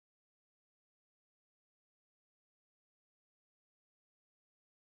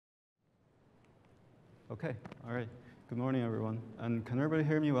Okay, all right. Good morning, everyone. And can everybody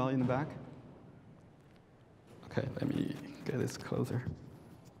hear me well in the back? Okay, let me get this closer.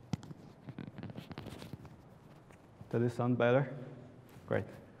 Does this sound better? Great.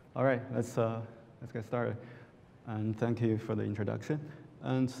 All right, let's get started. And thank you for the introduction.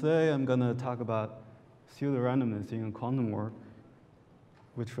 And today I'm going to talk about pseudorandomness in a quantum world,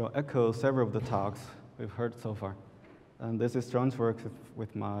 which will echo several of the talks we've heard so far. And this is joint work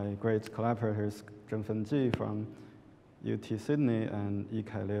with my great collaborators, Zhengfen Ji from UT Sydney and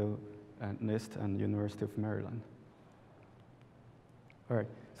Yikai Liu at NIST and University of Maryland. All right,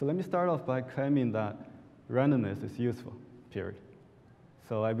 so let me start off by claiming that randomness is useful, period.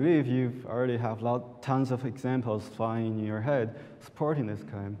 So I believe you already have tons of examples flying in your head supporting this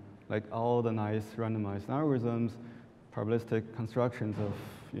claim, like all the nice randomized algorithms, probabilistic constructions of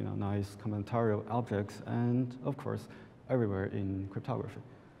nice combinatorial objects, and of course, everywhere in cryptography.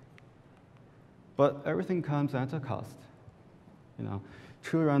 But everything comes at a cost.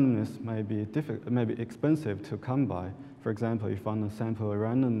 True randomness may be expensive to come by. For example, if you want to sample a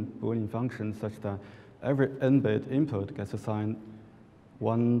random Boolean function such that every n-bit input gets assigned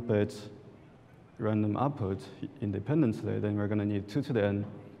 1-bit random output independently, then we're going to need 2 to the n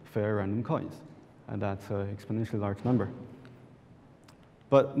fair random coins. And that's an exponentially large number.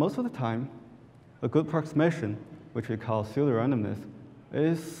 But most of the time, a good approximation, which we call pseudorandomness,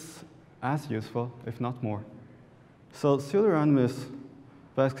 is as useful, if not more. So pseudorandomness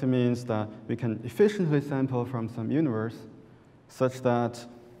basically means that we can efficiently sample from some universe such that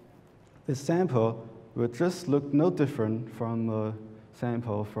this sample will just look no different from a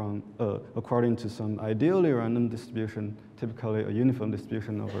sample from according to some ideally random distribution, typically a uniform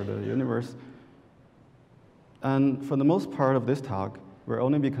distribution over the universe. And for the most part of this talk, we'll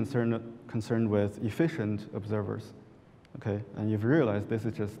only be concerned with efficient observers. Okay, and you've realized this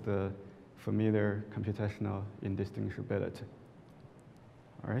is just the familiar computational indistinguishability.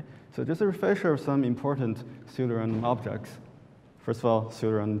 All right, so just a refresher of some important pseudorandom objects. First of all,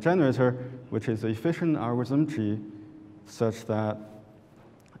 pseudorandom generator, which is an efficient algorithm G such that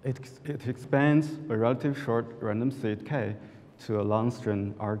it expands a relatively short random seed K to a long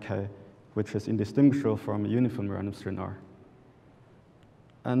string Rk, which is indistinguishable from a uniform random string R.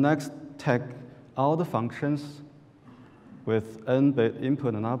 And next, take all the functions with n-bit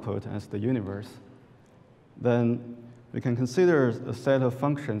input and output as the universe. Then we can consider a set of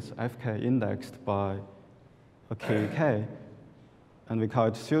functions fk indexed by a key k, and we call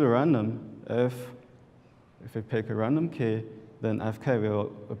it pseudorandom if we pick a random key, then fk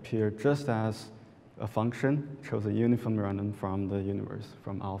will appear just as a function chosen uniform random from the universe,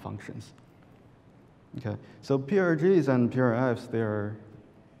 from all functions. Okay, so PRGs and PRFs, they are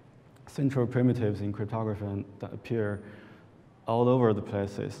central primitives in cryptography that appear all over the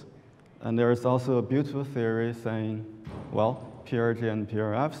places. And there is also a beautiful theory saying, well, PRG and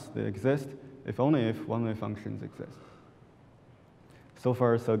PRFs, they exist if only if one-way functions exist. So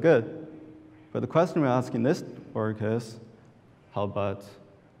far, so good. But the question we ask in this work is, how about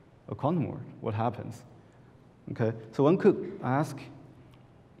a quantum world? What happens? Okay, so one could ask,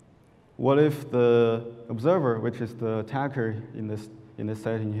 what if the observer, which is the attacker in this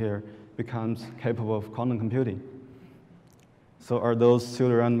setting here, becomes capable of quantum computing? So are those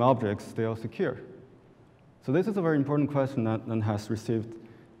pseudorandom objects still secure? So this is a very important question that has received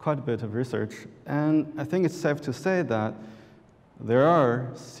quite a bit of research. And I think it's safe to say that there are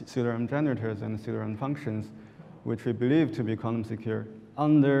pseudorandom generators and pseudorandom functions which we believe to be quantum secure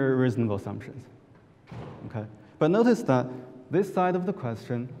under reasonable assumptions. Okay? But notice that this side of the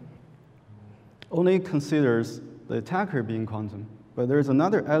question only considers the attacker being quantum. But there's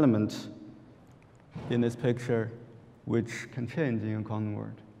another element in this picture which can change in a quantum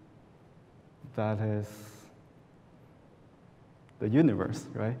world. That is the universe,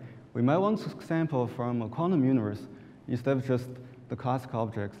 right? We might want to sample from a quantum universe instead of just the classical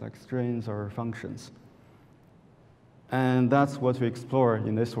objects like strings or functions. And that's what we explore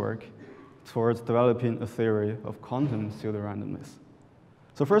in this work towards developing a theory of quantum pseudorandomness.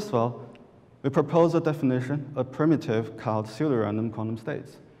 So first of all, we propose a definition, a primitive called pseudorandom quantum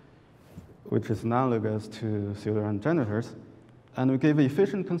states, which is analogous to pseudorandom generators. And we give an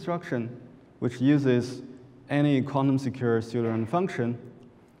efficient construction which uses any quantum secure pseudorandom function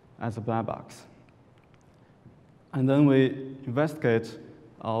as a black box. And then we investigate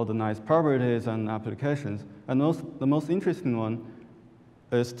all the nice properties and applications. And the most interesting one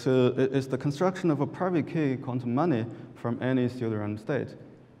is the construction of a private key quantum money from any pseudorandom state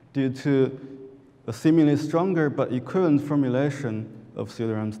due to a seemingly stronger but equivalent formulation of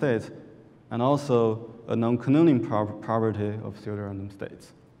pseudorandom states, and also a non-cannooning property of pseudorandom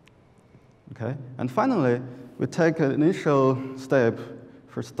states. Okay? And finally, we take an initial step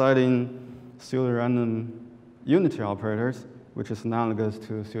for studying pseudorandom unity operators, which is analogous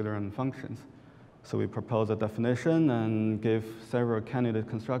to pseudorandom functions. So we propose a definition and give several candidate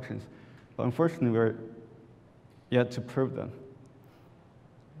constructions. But unfortunately, we're yet to prove them.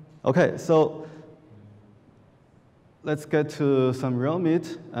 Okay, so let's get to some real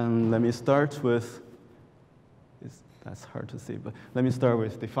meat, and let me start with, that's hard to see, but let me start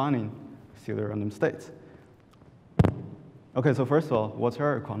with defining pseudorandom states. Okay, so first of all, what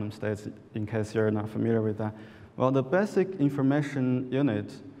are quantum states, in case you're not familiar with that? Well, the basic information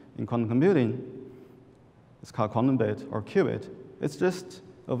unit in quantum computing is called quantum bit or qubit. It's just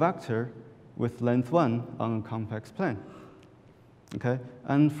a vector with length 1 on a complex plane. Okay?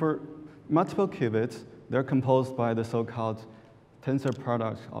 And for multiple qubits, they're composed by the so-called tensor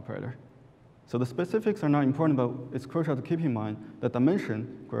product operator. So the specifics are not important, but it's crucial to keep in mind that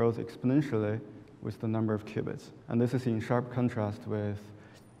dimension grows exponentially with the number of qubits. And this is in sharp contrast with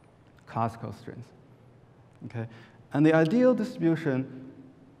classical strings. Okay? And the ideal distribution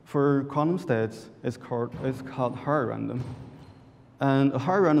for quantum states is called hard random. And a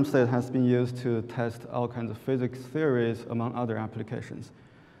hard random state has been used to test all kinds of physics theories, among other applications.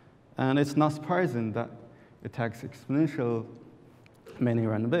 And it's not surprising that it takes exponential many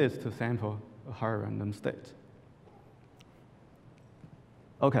random bits to sample a hard random state.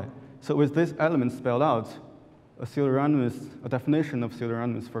 Okay, so with this element spelled out, a definition of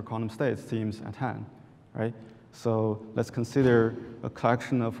pseudorandomness for quantum states seems at hand, right? So let's consider a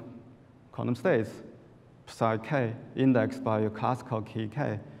collection of quantum states, psi k, indexed by a classical key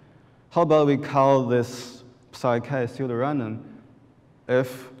k. How about we call this psi k pseudorandom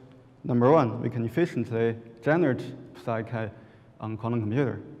if, number one, we can efficiently generate psi k on quantum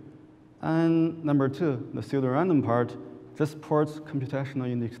computer. And number two, the pseudorandom part just supports computational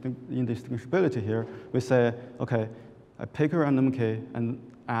indistinguishability here. We say, okay, I pick a random key and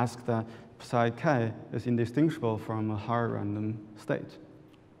ask that psi k is indistinguishable from a hard random state.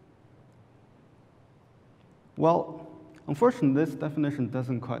 Well, unfortunately, this definition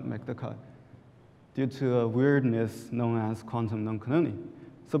doesn't quite make the cut due to a weirdness known as quantum non-canonic.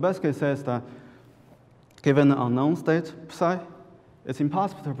 So basically it says that given an unknown state, psi, it's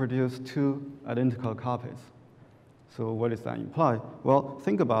impossible to produce two identical copies. So what does that imply? Well,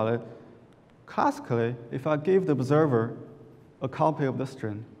 think about it. Classically, if I give the observer a copy of the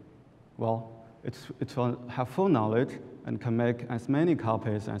string, well, it will have full knowledge and can make as many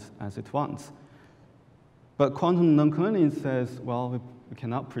copies as it wants. But quantum non-canonic says, well, we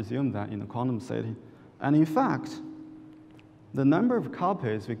cannot presume that in a quantum setting. And in fact, the number of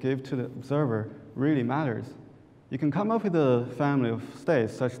copies we give to the observer really matters. You can come up with a family of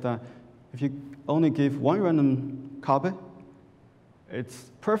states such that if you only give one random copy,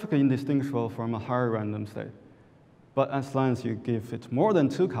 it's perfectly indistinguishable from a hard random state. But as long as you give it more than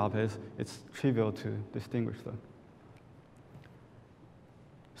two copies, it's trivial to distinguish them.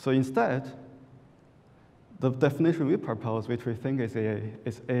 So instead, the definition we propose, which we think is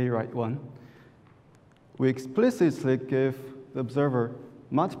a right one, we explicitly give the observer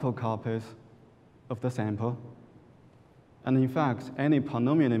multiple copies of the sample, and in fact, any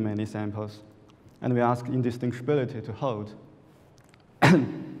polynomially many samples, and we ask indistinguishability to hold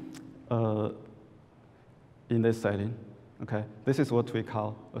in this setting. Okay? This is what we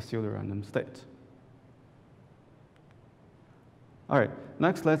call a pseudorandom state. All right,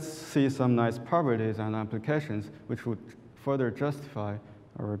 next let's see some nice properties and applications which would further justify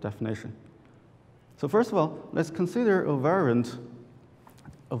our definition. So first of all, let's consider a variant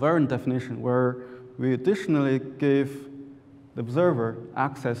definition where we additionally give the observer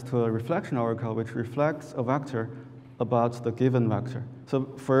access to a reflection oracle which reflects a vector about the given vector. So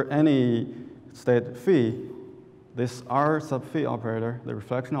for any state phi, this R sub phi operator, the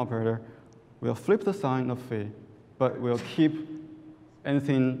reflection operator, will flip the sign of phi, but will keep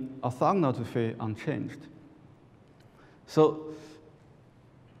anything orthogonal to phi unchanged. So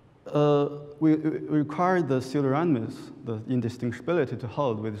we require the pseudorandomness, the indistinguishability, to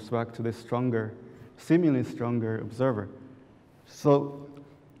hold with respect to this stronger, seemingly stronger observer. So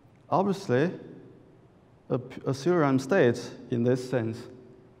obviously, a pseudorandom state in this sense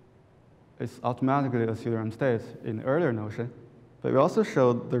is automatically a pseudorandom state in the earlier notion, but we also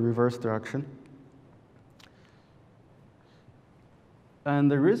showed the reverse direction. And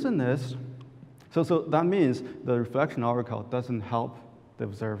the reason is, so that means the reflection oracle doesn't help the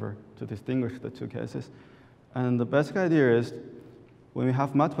observer to distinguish the two cases. And the basic idea is, when we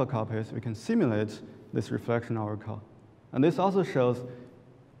have multiple copies, we can simulate this reflection oracle. And this also shows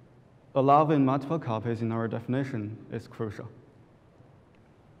allowing multiple copies in our definition is crucial.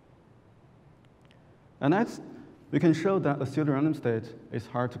 And we can show that a pseudorandom state is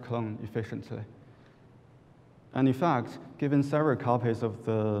hard to clone efficiently. And in fact, given several copies of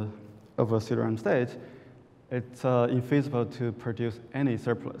a pseudorandom state, it's infeasible to produce any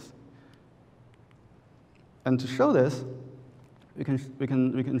surplus. And to show this, we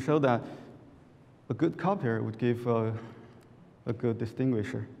can show that a good copier would give a good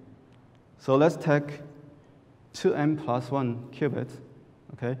distinguisher. So let's take 2m plus 1 qubits,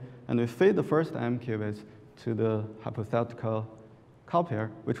 okay? And we feed the first m qubits to the hypothetical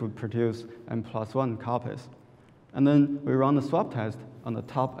copier, which would produce m plus 1 copies. And then we run the swap test on the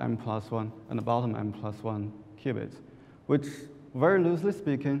top m plus 1 and the bottom m plus 1 qubits, which, very loosely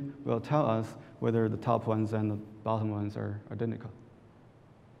speaking, will tell us whether the top ones and the bottom ones are identical.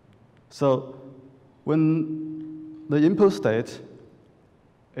 So when the input state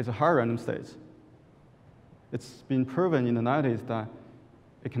is a hard random state, it's been proven in the 90s that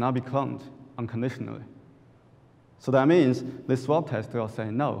it cannot be cloned unconditionally. So that means this swap test will say,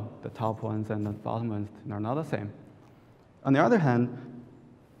 no, the top ones and the bottom ones are not the same. On the other hand,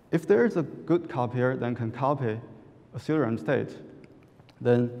 if there is a good copier that can copy a pseudorandom state,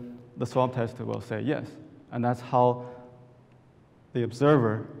 then the swap test will say yes. And that's how the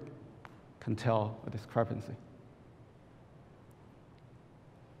observer can tell a discrepancy.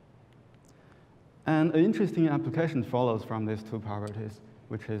 And an interesting application follows from these two properties,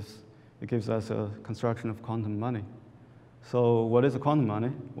 which is it gives us a construction of quantum money. So what is a quantum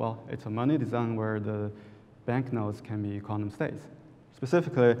money? Well, it's a money design where the banknotes can be quantum states.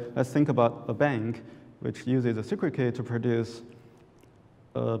 Specifically, let's think about a bank which uses a secret key to produce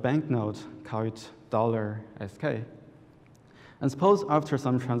a banknote called $SK. And suppose after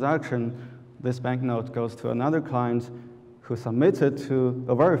some transaction, this banknote goes to another client who submits it to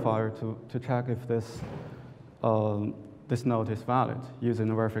a verifier to check if this note is valid using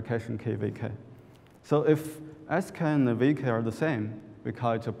the verification key VK. So if SK and the VK are the same, we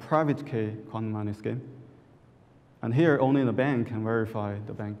call it a private key quantum money scheme. And here, only the bank can verify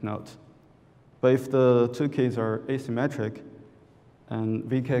the banknote. But if the two keys are asymmetric and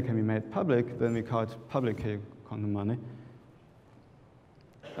VK can be made public, then we call it public key quantum money.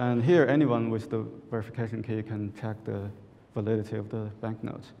 And here, anyone with the verification key can check the validity of the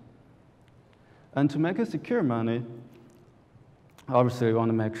banknote. And to make it secure money, obviously we want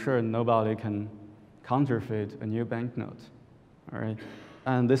to make sure nobody can counterfeit a new banknote, all right?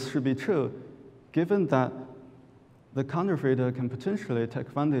 And this should be true, given that the counterfeiter can potentially take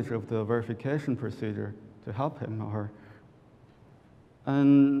advantage of the verification procedure to help him or her.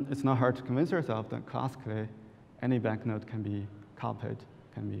 And it's not hard to convince yourself that classically, any banknote can be copied,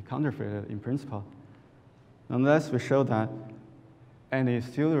 can be counterfeited in principle. Unless we show that any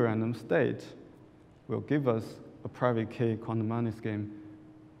pseudorandom state will give us a private key quantum money scheme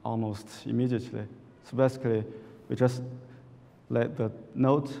almost immediately. So basically, we just let the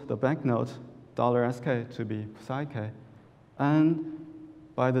banknote, $SK to be psi k. And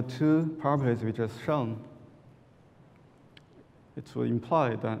by the two properties we just shown, it will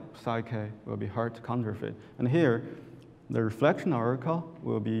imply that psi k will be hard to counterfeit. And here, the reflection oracle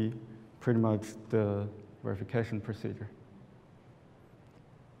will be pretty much the verification procedure.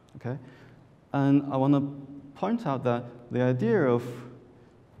 Okay? And I want to point out that the idea of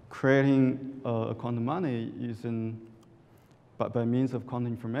creating a quantum money by means of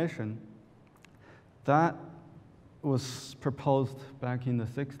quantum information, that was proposed back in the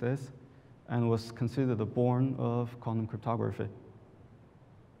 60s and was considered the born of quantum cryptography.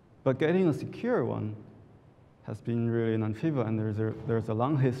 But getting a secure one has been really non-trivial, and there's a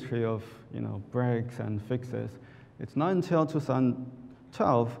long history of breaks and fixes. It's not until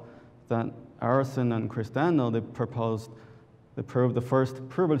 2012 that Arison and Cristano, they proved the first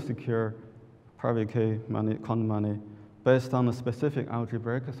provably secure private key quantum money based on a specific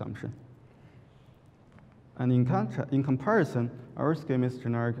algebraic assumption. And in comparison, our scheme is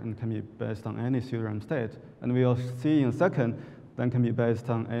generic and can be based on any pseudorandom state. And we'll see in a second that can be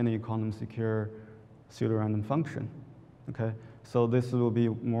based on any quantum secure pseudorandom function. Okay? So this will be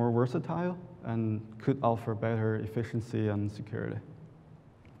more versatile and could offer better efficiency and security.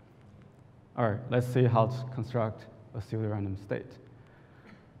 All right, let's see how to construct a pseudorandom state.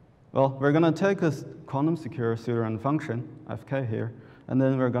 Well, we're going to take a quantum secure pseudorandom function, fk here, and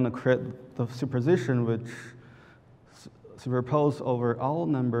then we're going to create the superposition which superpose over all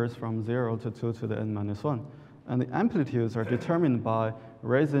numbers from 0 to 2 to the n-1. And the amplitudes are determined by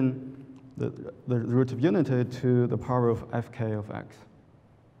raising the root of unity to the power of fk of x.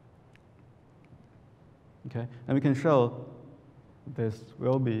 Okay, and we can show this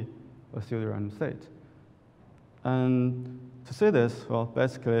will be a pseudorandom state. And to see this, well,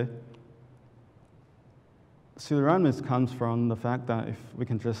 basically, pseudorandomness comes from the fact that if we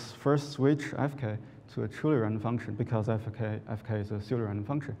can just first switch fk to a truly random function, because fk is a pseudorandom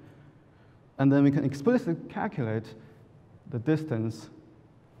function, and then we can explicitly calculate the distance,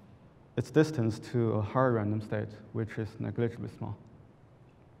 its distance to a hard random state, which is negligibly small.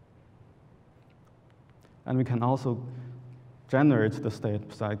 And we can also generate the state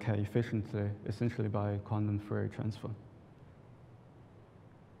psi k efficiently, essentially by quantum Fourier transform.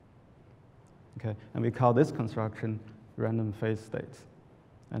 Okay, and we call this construction random phase states,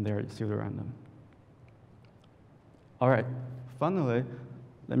 and they're pseudorandom. All right, finally,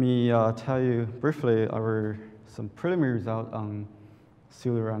 let me tell you briefly some preliminary results on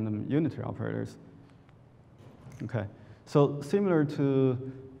pseudorandom unitary operators. Okay, so similar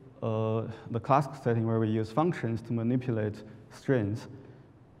to the classical setting where we use functions to manipulate strings,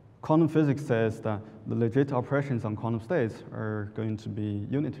 quantum physics says that the legit operations on quantum states are going to be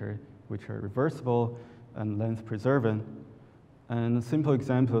unitary, which are reversible and length preserving. And simple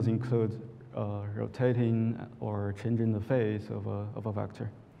examples include rotating or changing the phase of a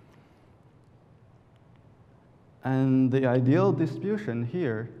vector. And the ideal distribution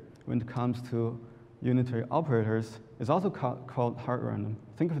here, when it comes to unitary operators, is also called hard random.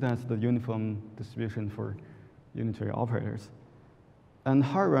 Think of it as the uniform distribution for unitary operators. And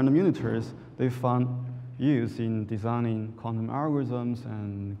hard random unitaries, they found use in designing quantum algorithms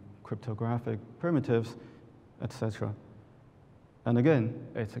and cryptographic primitives, etc. And again,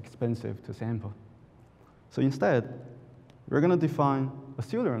 it's expensive to sample. So instead, we're going to define a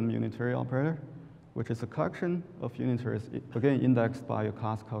pseudorandom unitary operator, which is a collection of unitaries, again, indexed by a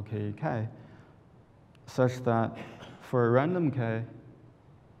class called KEK, such that for a random k,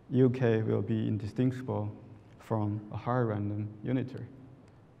 uk will be indistinguishable from a hard random unitary.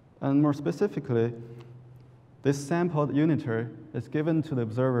 And more specifically, this sampled unitary is given to the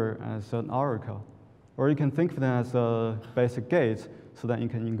observer as an oracle, or you can think of it as a basic gate so that you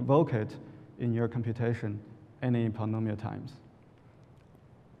can invoke it in your computation any polynomial times.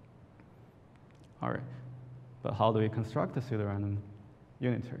 All right, but how do we construct a pseudorandom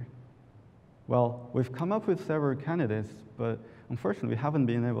unitary? Well, we've come up with several candidates, but unfortunately, we haven't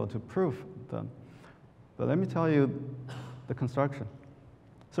been able to prove them. But let me tell you the construction.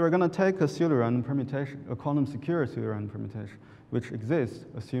 So we're going to take a pseudorandom permutation, a quantum secure pseudorandom permutation, which exists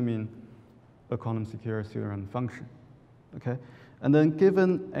assuming a quantum secure pseudorandom function. Okay? And then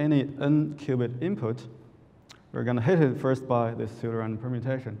given any n-qubit input, we're going to hit it first by this pseudorandom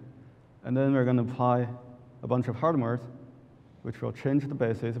permutation. And then we're going to apply a bunch of hardware, which will change the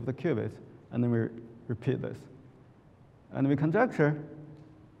basis of the qubits, and then we repeat this. And we conjecture,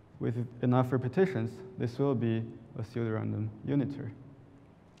 with enough repetitions, this will be a pseudorandom unitary.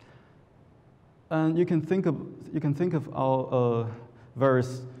 And you can think of all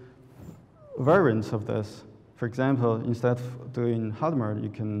various variants of this. For example, instead of doing hardware, you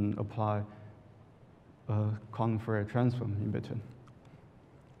can apply a quantum Fourier transform in between.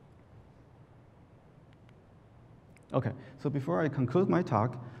 Okay, so before I conclude my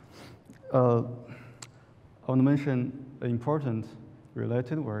talk, I want to mention an important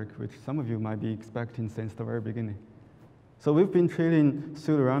related work, which some of you might be expecting since the very beginning. So we've been treating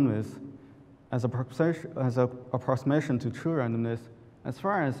pseudorandomness as an approximation to true randomness as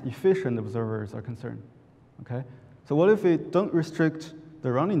far as efficient observers are concerned. Okay? So what if we don't restrict the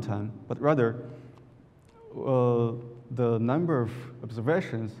running time, but rather the number of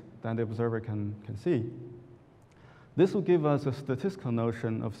observations that the observer can see? This will give us a statistical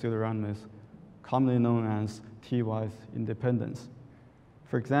notion of pseudorandomness, commonly known as T-wise independence.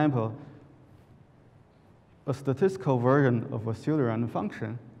 For example, a statistical version of a pseudorandom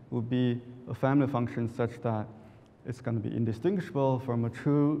function would be a family function such that it's going to be indistinguishable from a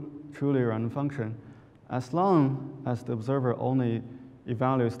truly random function as long as the observer only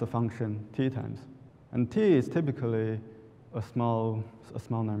evaluates the function t times. And t is typically a small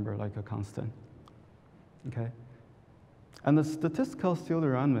number, like a constant. Okay? And the statistical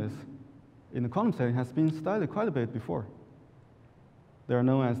pseudorandomness in the quantum setting has been studied quite a bit before. They are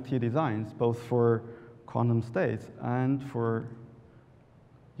known as T-designs, both for quantum states and for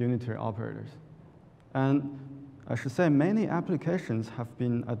unitary operators. And I should say many applications have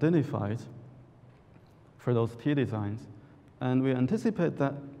been identified for those T-designs. And we anticipate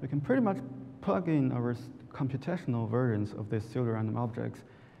that we can pretty much plug in our computational versions of these pseudorandom objects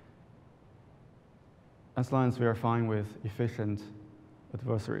as long as we are fine with efficient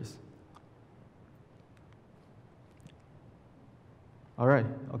adversaries. All right,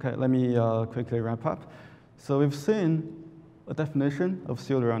 okay, let me quickly wrap up. So we've seen a definition of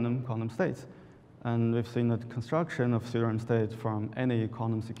pseudorandom quantum states, and we've seen a construction of pseudorandom states from any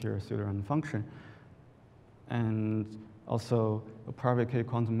quantum secure pseudorandom function. and also a private key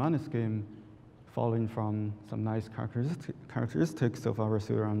quantum money scheme following from some nice characteristics of our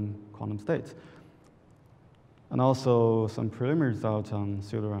pseudorandom quantum states. And also some preliminary results on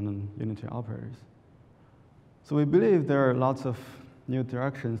pseudorandom unity operators. So we believe there are lots of new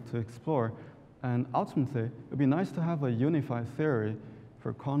directions to explore, and ultimately, it would be nice to have a unified theory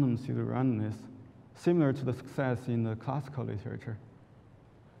for quantum pseudorandomness, similar to the success in the classical literature.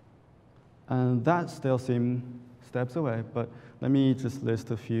 And that still seems steps away, but let me just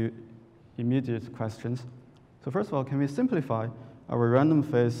list a few immediate questions. So first of all, can we simplify our random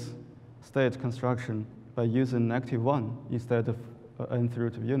phase state construction by using -1 instead of nth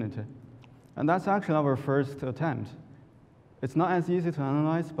root of unity? And that's actually our first attempt. It's not as easy to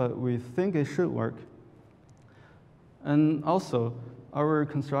analyze, but we think it should work. And also, our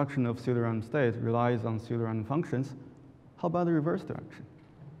construction of pseudorandom state relies on pseudorandom functions. How about the reverse direction?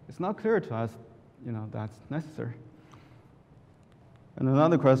 It's not clear to us, that's necessary. And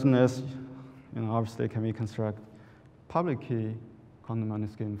another question is, obviously, can we construct public key quantum money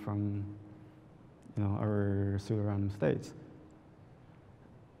scheme from, our pseudorandom states?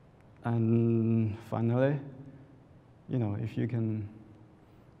 And finally, if you can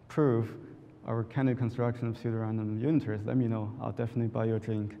prove our candidate construction of pseudorandom unitaries, let me know. I'll definitely buy you a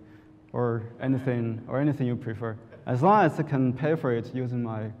drink, or anything you prefer, as long as I can pay for it using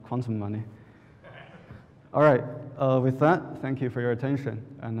my quantum money. All right. With that, thank you for your attention,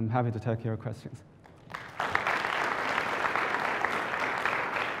 and I'm happy to take your questions.